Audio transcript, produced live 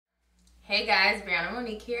Hey guys, Briana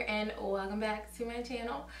Monique here and welcome back to my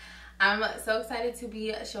channel. I'm so excited to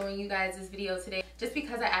be showing you guys this video today just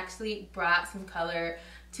because I actually brought some color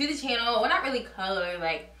to the channel. Well, not really color,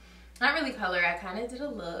 I kind of did a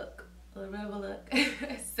little bit of a look.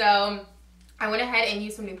 So I went ahead and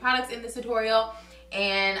used some new products in this tutorial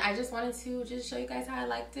and I just wanted to just show you guys how I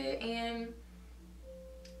liked it, and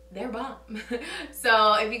they're bomb.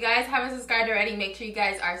 So if you guys haven't subscribed already, make sure you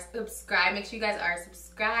guys are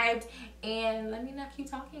subscribed. And let me not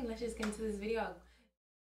keep talking. Let's just get into this video.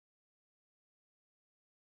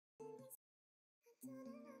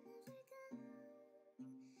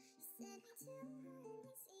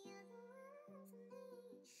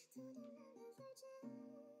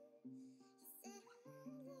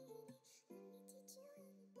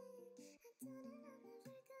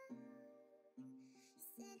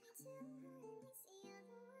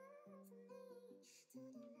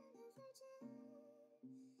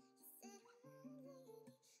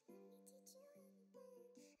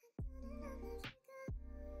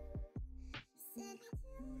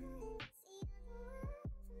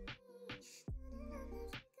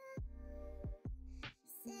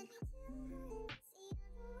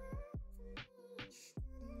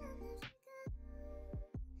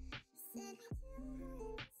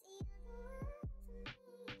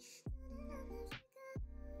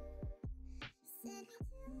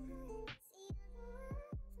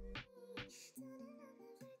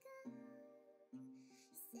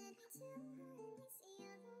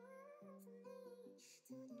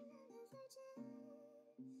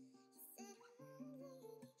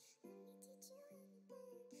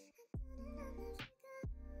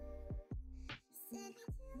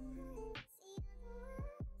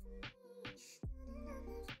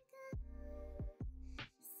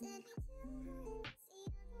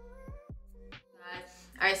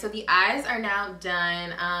 Alright, so the eyes are now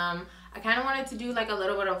done. I kind of wanted to do like a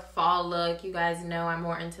little bit of fall look. You guys know I'm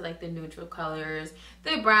more into like the neutral colors,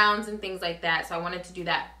 the browns and things like that. So I wanted to do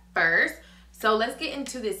that first. So let's get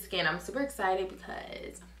into this skin. I'm super excited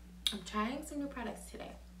because I'm trying some new products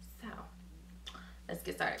today. So let's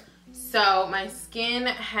get started. So my skin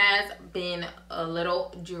has been a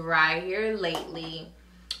little dry here lately.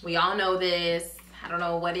 We all know this. I don't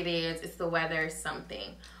know what it is. It's the weather,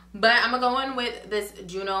 something. But I'm gonna go in with this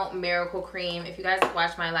JUNO Miracle cream. If you guys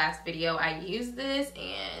watched my last video, I used this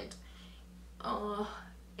and oh,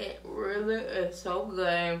 it really is so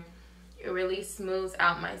good. It really smooths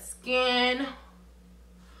out my skin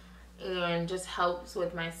and just helps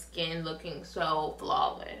with my skin looking so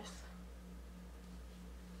flawless.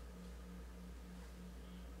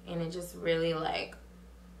 And it just really like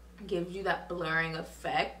gives you that blurring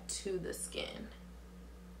effect to the skin.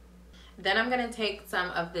 Then I'm gonna take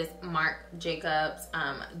some of this Marc Jacobs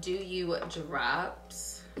Do You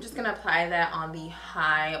drops. I'm just gonna apply that on the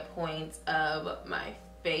high points of my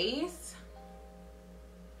face,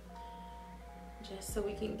 just so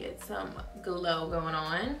we can get some glow going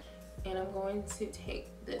on. And I'm going to take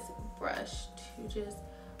this brush to just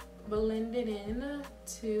blend it in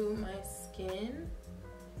to my skin.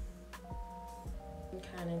 And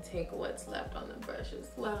kind of take what's left on the brush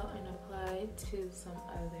as well and apply it to some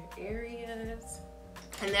other areas.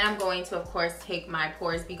 And then I'm going to, of course, take my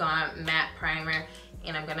Pores Be Gone matte primer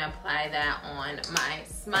and I'm gonna apply that on my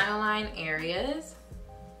smile line areas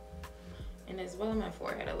and as well on my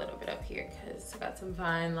forehead a little bit up here because I got some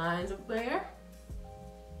fine lines up there.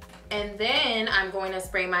 And then I'm going to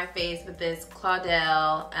spray my face with this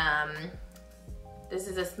Claudel. This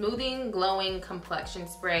is a smoothing, glowing complexion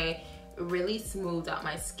spray. It really smooths out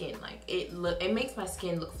my skin. Like it makes my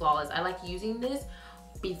skin look flawless. I like using this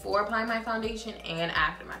before applying my foundation and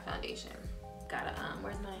after my foundation. Gotta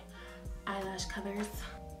where's my eyelash covers?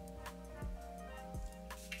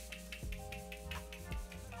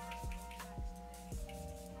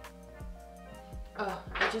 Oh,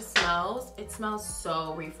 it smells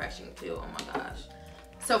so refreshing too. Oh my gosh.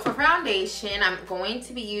 So for foundation, I'm going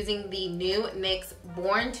to be using the new NYX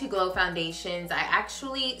Born to Glow foundations. I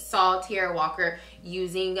actually saw Tiara Walker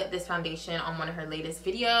using this foundation on one of her latest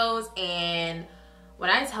videos, and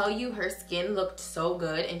when I tell you her skin looked so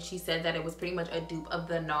good, and she said that it was pretty much a dupe of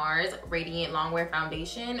the NARS Radiant Longwear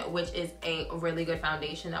foundation, which is a really good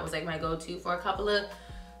foundation. That was like my go-to for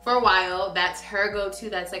a while. That's her go-to.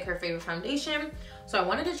 That's like her favorite foundation. So I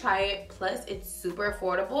wanted to try it. Plus it's super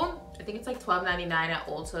affordable. I think it's like $12.99 at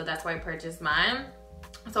Ulta. That's why I purchased mine.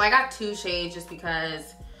 So I got 2 shades just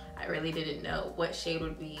because I really didn't know what shade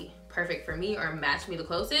would be perfect for me or match me the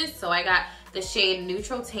closest. So I got the shade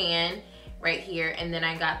Neutral Tan right here, and then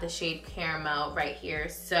I got the shade Caramel right here.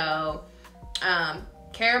 So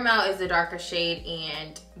Caramel is the darker shade,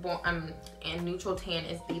 and Neutral Tan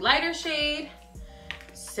is the lighter shade.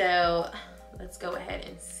 So let's go ahead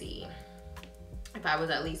and see if I was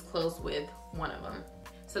at least close with one of them.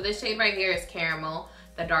 So this shade right here is Caramel,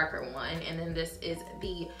 the darker one, and then this is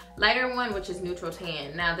the lighter one, which is Neutral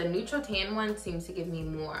Tan. Now the Neutral Tan one seems to give me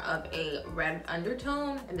more of a red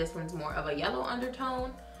undertone, and this one's more of a yellow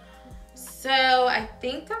undertone. So I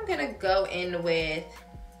think I'm gonna go in with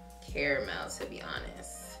Caramel, to be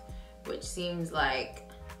honest, which seems like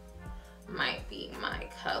might be my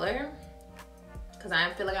color, because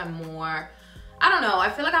I feel like I'm more, I don't know, I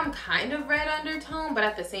feel like I'm kind of red undertone, but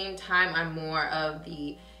at the same time I'm more of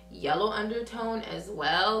the yellow undertone as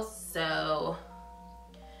well. So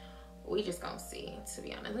we just gonna see, to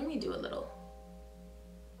be honest. Let me do a little.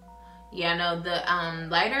 Yeah, no,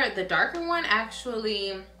 the darker one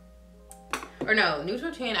actually, or no,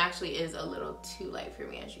 Neutral Tan actually is a little too light for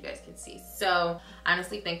me, as you guys can see. So I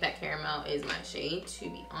honestly think that Caramel is my shade, to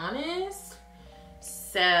be honest.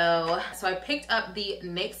 So I picked up the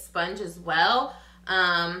NYX sponge as well.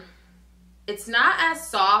 It's not as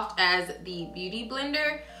soft as the Beauty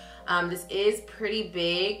Blender. This is pretty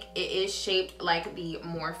big. It is shaped like the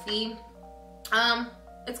Morphe.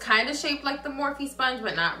 It's kind of shaped like the Morphe sponge,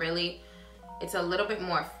 but not really. It's a little bit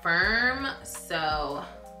more firm. So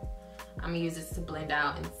I'm gonna use this to blend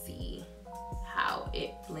out and see how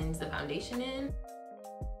it blends the foundation in.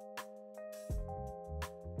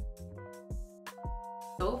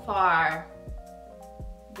 So far,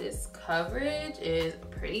 this coverage is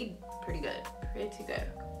pretty good.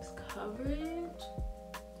 This coverage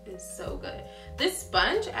is so good. This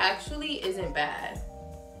sponge actually isn't bad.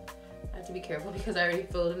 I have to be careful because I already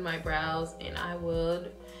filled in my brows, and I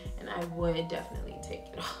would definitely take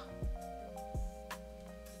it off.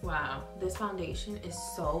 Wow, this foundation is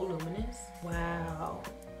so luminous. Wow.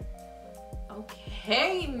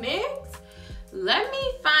 Okay, NYX, let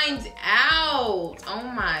me find out.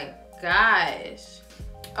 Oh my gosh.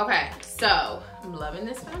 Okay, so I'm loving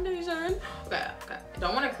this foundation. Okay. I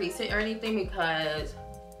don't want to crease it or anything because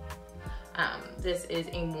this is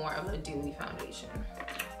more of a dewy foundation.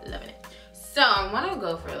 Loving it. So I want to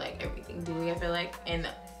go for like everything dewy, I feel like, in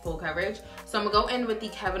full coverage. So I'm gonna go in with the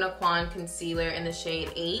Kevyn Aucoin concealer in the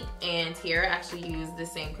shade 8, and Tiara actually used the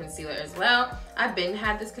same concealer as well. I've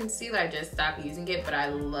had this concealer, I just stopped using it, but I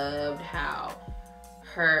loved how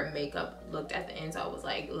her makeup looked at the end, so I was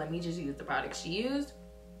like, let me just use the product she used.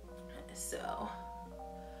 So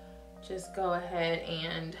just go ahead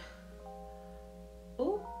and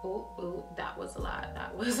ooh, that was a lot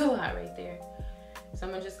right there. So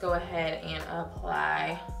I'm gonna just go ahead and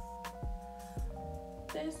apply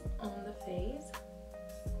this on the face.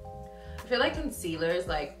 I feel like concealer is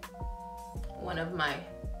like one of my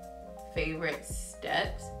favorite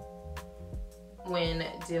steps when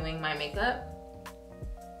doing my makeup.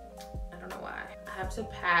 I don't know why. I have to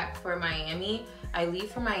pack for Miami. I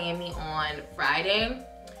leave for Miami on Friday,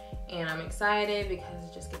 and I'm excited because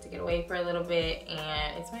I just get to get away for a little bit,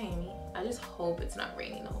 and it's Miami. I just hope it's not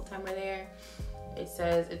raining the whole time we're there. It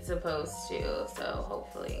says it's supposed to, so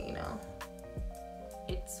hopefully, you know,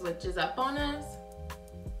 it switches up on us.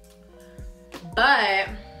 But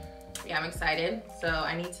yeah, I'm excited. So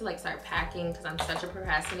I need to like start packing because I'm such a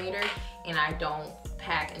procrastinator, and I don't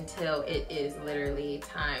pack until it is literally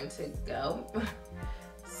time to go.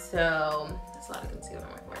 So that's a lot of concealer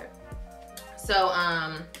on my forehead. So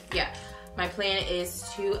yeah, my plan is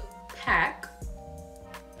to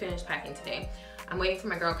finish packing today. I'm waiting for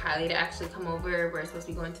my girl Kylie to actually come over. We're supposed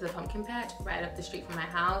to be going to the pumpkin patch right up the street from my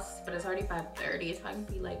house, but it's already 5:30. It's probably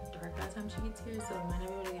gonna be like dark by the time she gets here, so I might not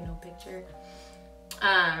be able to get no picture.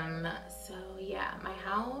 So yeah, my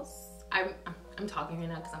house, I'm talking right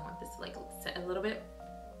now because I want this to like set a little bit,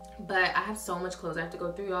 but I have so much clothes I have to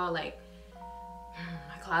go through, y'all. Like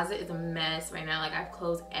my closet is a mess right now. Like I have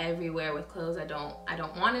clothes everywhere, with clothes I don't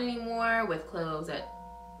want anymore, with clothes that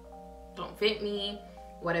don't fit me,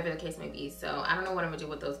 whatever the case may be. So I don't know what I'm gonna do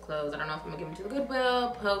with those clothes. I don't know if I'm gonna give them to the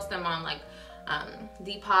Goodwill, post them on like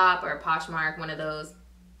Depop or Poshmark, one of those.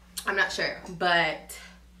 I'm not sure, but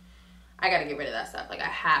I gotta get rid of that stuff. Like I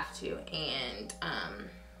have to. And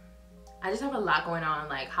I just have a lot going on.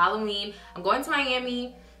 Like Halloween, I'm going to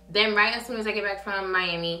Miami. Then right as soon as I get back from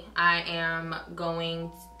Miami, I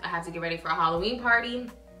have to get ready for a Halloween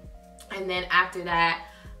party. And then after that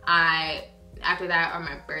are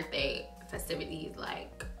my birthday festivities.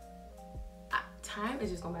 Like time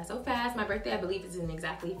is just going by so fast. My birthday, I believe, is in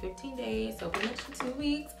exactly 15 days, so pretty much 2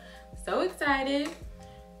 weeks. So excited.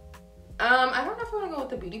 I don't know if I want to go with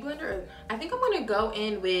the Beauty Blender, or I think I'm going to go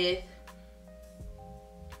in with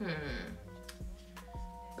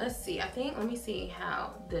let's see. I think, let me see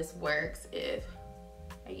how this works if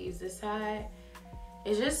I use this side.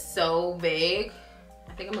 It's just so big.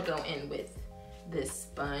 I think I'm gonna go in with this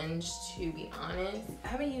sponge, to be honest. I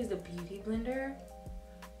haven't used a beauty blender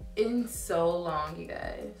in so long, you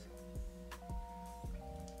guys.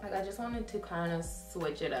 Like, I just wanted to kind of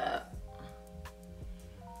switch it up.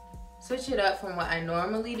 Switch it up from what I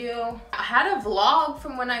normally do. I had a vlog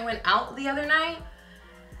from when I went out the other night,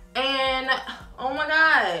 and oh my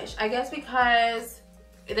gosh, I guess because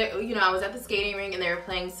you know, I was at the skating rink and they were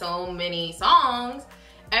playing so many songs,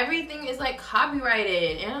 everything is like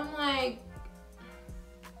copyrighted, and I'm like,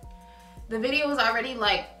 the video was already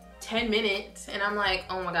like 10 minutes and I'm like,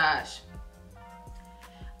 oh my gosh,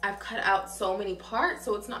 I've cut out so many parts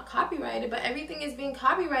so it's not copyrighted, but everything is being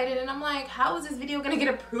copyrighted, and I'm like, how is this video gonna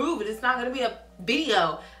get approved? It's not gonna be a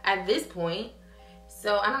video at this point.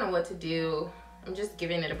 So I don't know what to do. I'm just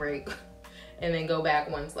giving it a break and then go back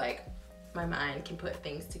once like my mind can put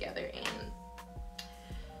things together.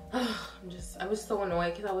 And I was so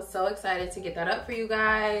annoyed because I was so excited to get that up for you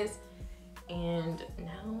guys, and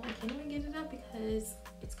now I can't even get it up because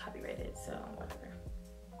it's copyrighted. So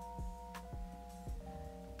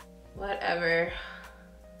whatever.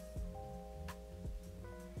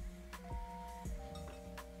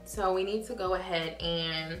 So we need to go ahead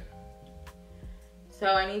and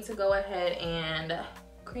I need to go ahead and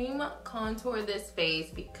cream contour this face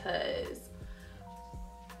because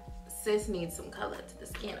sis needs some color to the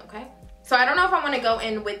skin, okay? So I don't know if I want to go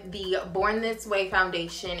in with the Born This Way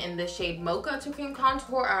foundation in the shade Mocha to cream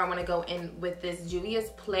contour, or I want to go in with this Juvia's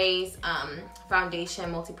Place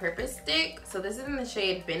foundation multi-purpose stick. So this is in the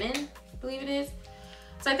shade Binin, I believe it is.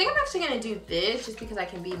 So I think I'm actually going to do this just because I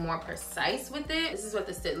can be more precise with it. This is what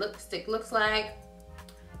the stick looks like.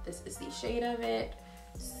 This is the shade of it.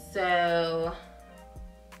 So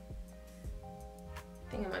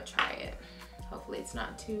I think I'm going to try it. Hopefully it's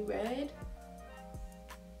not too red.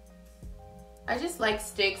 I just like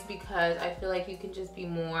sticks because I feel like you can just be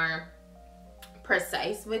more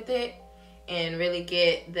precise with it and really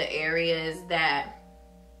get the areas that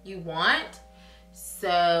you want.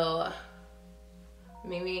 So I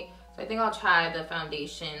think I'll try the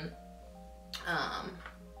foundation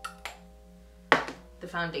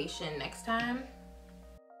next time.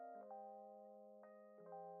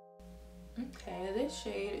 Okay, this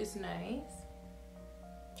shade is nice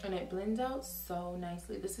and it blends out so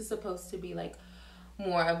nicely. This is supposed to be like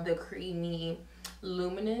more of the creamy,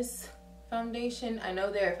 luminous foundation. I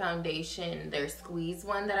know their foundation, their squeeze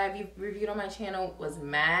one that I've reviewed on my channel was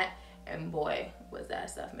matte, and boy, was that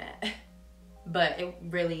stuff matte. But it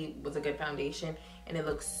really was a good foundation and it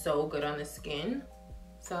looks so good on the skin.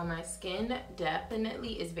 So my skin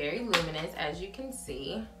definitely is very luminous, as you can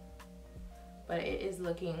see, but it is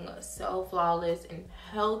looking so flawless and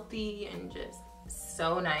healthy and just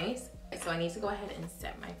so nice. So I need to go ahead and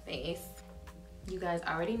set my face. You guys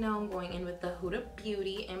already know I'm going in with the Huda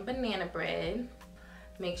Beauty and Banana Bread.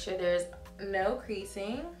 Make sure there's no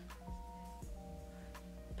creasing.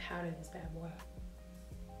 Powder this bad boy.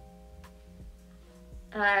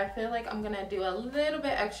 And I feel like I'm gonna do a little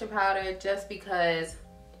bit extra powder just because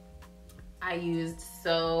I used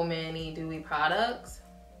so many dewy products.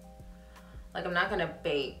 Like, I'm not gonna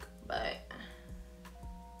bake, but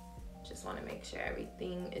just want to make sure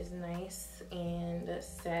everything is nice and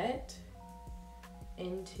set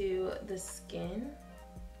into the skin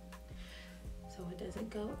so it doesn't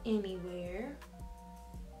go anywhere.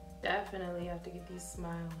 Definitely have to get these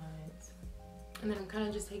smile lines. And then I'm kind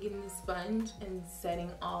of just taking the sponge and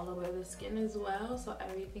setting all over the skin as well so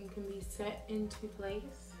everything can be set into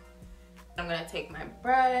place. I'm gonna take my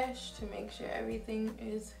brush to make sure everything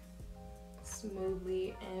is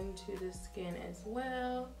smoothly into the skin as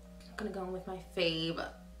well. I'm gonna go in with my fave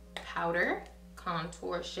powder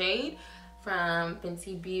contour shade from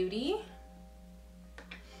Fenty Beauty.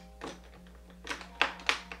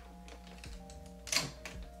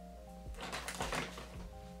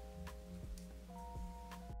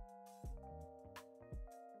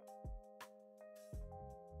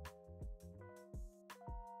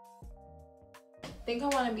 I think I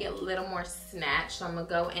want to be a little more snatched, so I'm gonna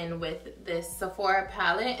go in with this Sephora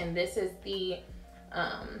palette, and this is the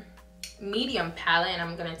medium palette, and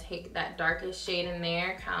I'm gonna take that darkest shade in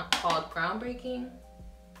there called Groundbreaking,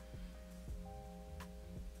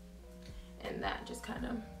 and that just kind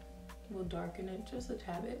of will darken it just a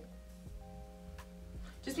tad bit,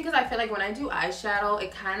 just because I feel like when I do eyeshadow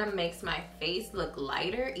it kind of makes my face look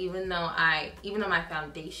lighter, even though my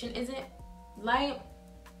foundation isn't light.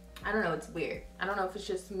 I don't know, it's weird. I don't know if it's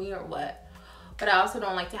just me or what, but I also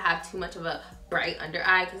don't like to have too much of a bright under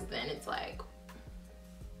eye because then it's like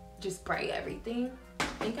just bright everything. I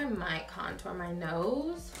think I might contour my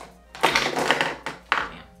nose.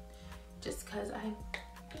 Just because I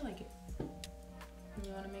feel like it.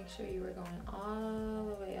 You want to make sure you are going all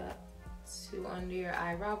the way up to under your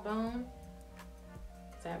eyebrow bone,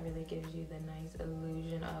 because that really gives you the nice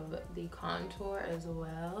illusion of the contour as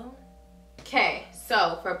well. Okay,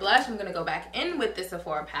 so for blush, I'm going to go back in with the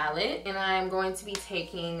Sephora palette, and I'm going to be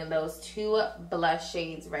taking those two blush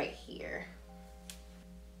shades right here.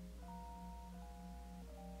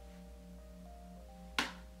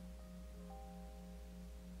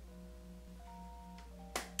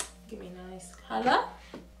 Give me a nice color.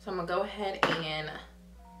 So I'm gonna go ahead and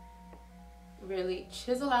really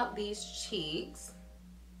chisel out these cheeks.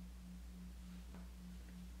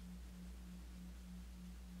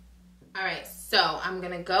 All right, so I'm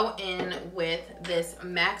gonna go in with this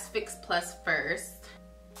Max Fix Plus first.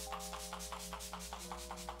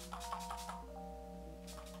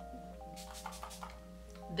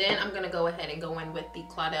 Then I'm gonna go ahead and go in with the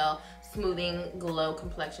Claudel Smoothing Glow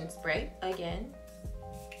Complexion Spray again.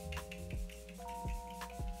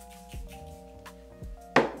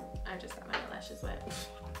 I just got my eyelashes wet.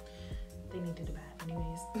 They needed a bath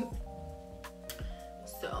anyways.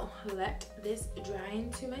 So let this dry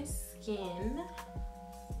into my skin.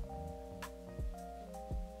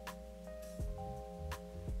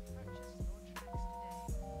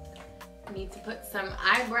 I need to put some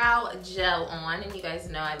eyebrow gel on, and you guys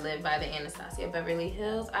know I live by the Anastasia Beverly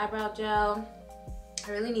Hills eyebrow gel.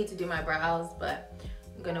 I really need to do my brows, but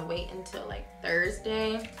I'm gonna wait until like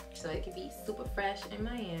Thursday so it can be super fresh in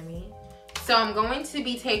Miami. So I'm going to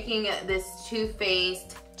be taking this Too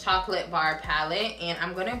Faced Chocolate Bar palette, and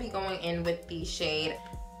I'm gonna be going in with the shade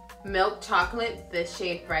Milk Chocolate, this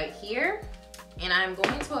shade right here. And I'm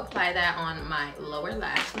going to apply that on my lower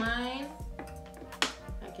lash line. If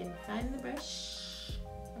I can find the brush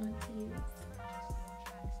I want to use.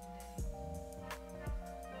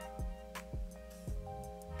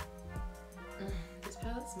 This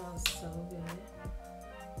palette smells so good.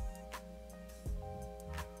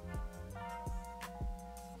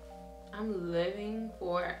 I'm living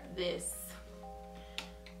for this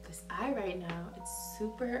eye right now. It's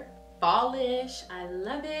super fallish. I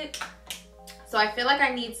love it. So I feel like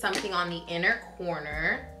I need something on the inner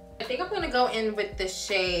corner. I think I'm gonna go in with the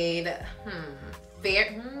shade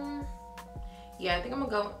fair. Yeah, I think I'm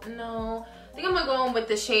gonna go, no. I think I'm gonna go in with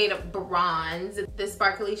the shade Bronze, this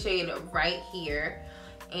sparkly shade right here.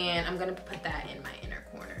 And I'm gonna put that in my inner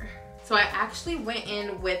corner. So I actually went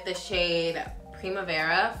in with the shade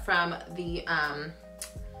Primavera from the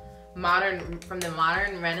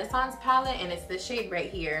Modern Renaissance palette, and it's this shade right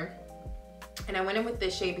here. And I went in with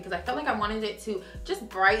this shade because I felt like I wanted it to just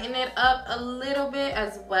brighten it up a little bit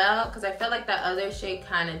as well, because I felt like that other shade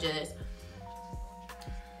kind of just,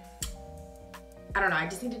 I don't know, I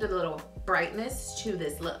just needed a little brightness to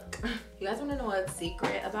this look. You guys want to know a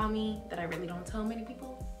secret about me that I really don't tell many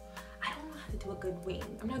people? I don't know how to do a good wing.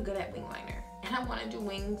 I'm not good at wing liner, and I want to do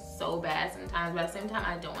wings so bad sometimes, but at the same time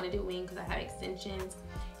I don't want to do wing because I have extensions,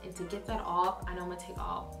 and to get that off, I know I'm gonna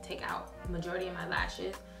take out the majority of my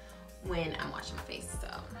lashes when I'm washing my face, so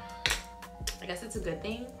I guess it's a good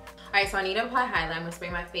thing. All right, so I need to apply highlight. I'm gonna spray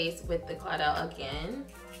my face with the Claudel again.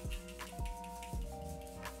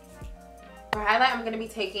 For highlight, I'm gonna be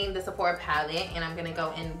taking the Sephora palette, and I'm gonna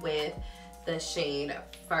go in with the shade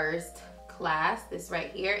First Class, this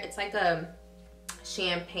right here. It's like a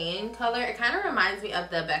champagne color. It kind of reminds me of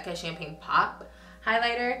the Becca Champagne Pop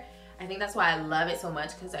highlighter. I think that's why I love it so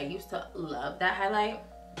much, because I used to love that highlight.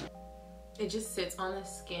 It just sits on the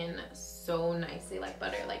skin so nicely like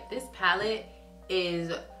butter. Like, this palette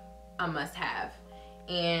is a must-have.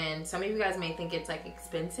 And some of you guys may think it's like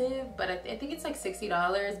expensive, but I think it's like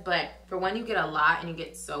 $60. But for one, you get a lot and you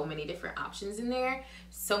get so many different options in there,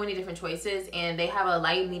 so many different choices. And they have a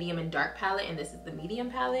light, medium, and dark palette, and this is the medium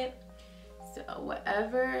palette. So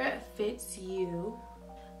whatever fits you.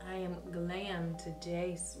 I am glam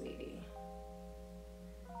today, sweetie.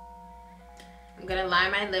 I'm gonna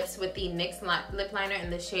line my lips with the NYX lip liner in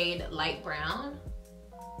the shade Light Brown.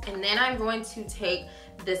 And then I'm going to take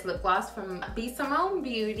this lip gloss from Be Simone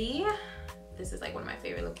Beauty. This is like one of my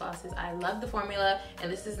favorite lip glosses. I love the formula,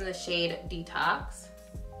 and this is in the shade Detox.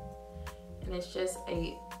 And it's just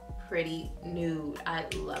a pretty nude. I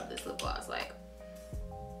love this lip gloss. Like,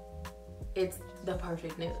 it's the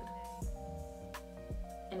perfect nude.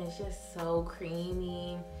 And it's just so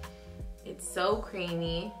creamy. It's so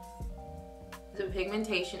creamy. The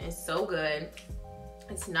pigmentation is so good.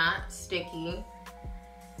 It's not sticky.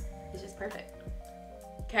 It's just perfect.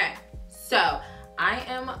 Okay, so I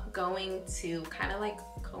am going to kind of like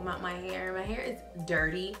comb out my hair. My hair is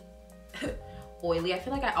dirty oily. I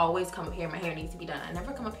feel like I always come up here and my hair needs to be done. I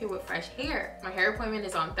never come up here with fresh hair. My hair appointment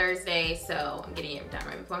is on Thursday, so I'm getting it done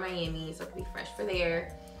right before Miami, so it can be fresh for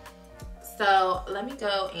there. So let me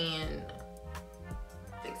go and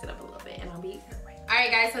fix it up a little bit and I'll be right.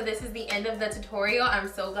 Alright guys, so this is the end of the tutorial. I'm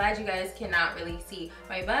so glad you guys cannot really see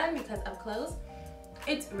my bun because up close,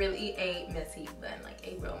 it's really a messy bun, like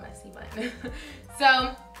a real messy bun. So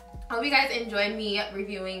I hope you guys enjoyed me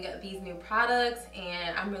reviewing these new products,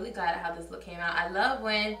 and I'm really glad at how this look came out. I love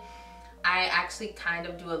when I actually kind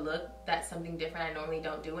of do a look that's something different I normally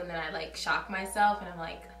don't do, and then I like shock myself and I'm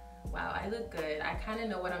like, wow, I look good. I kind of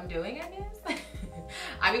know what I'm doing, I guess.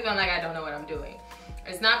 I be feeling like I don't know what I'm doing.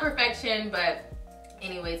 It's not perfection, but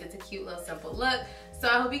anyways, it's a cute little simple look. So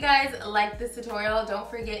I hope you guys liked this tutorial. Don't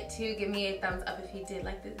forget to give me a thumbs up if you did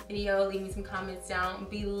like this video. Leave me some comments down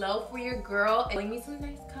below for your girl. And leave me some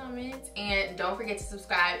nice comments. And don't forget to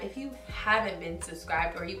subscribe if you haven't been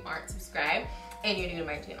subscribed or you aren't subscribed and you're new to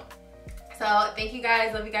my channel. So thank you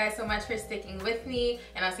guys. Love you guys so much for sticking with me.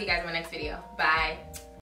 And I'll see you guys in my next video. Bye.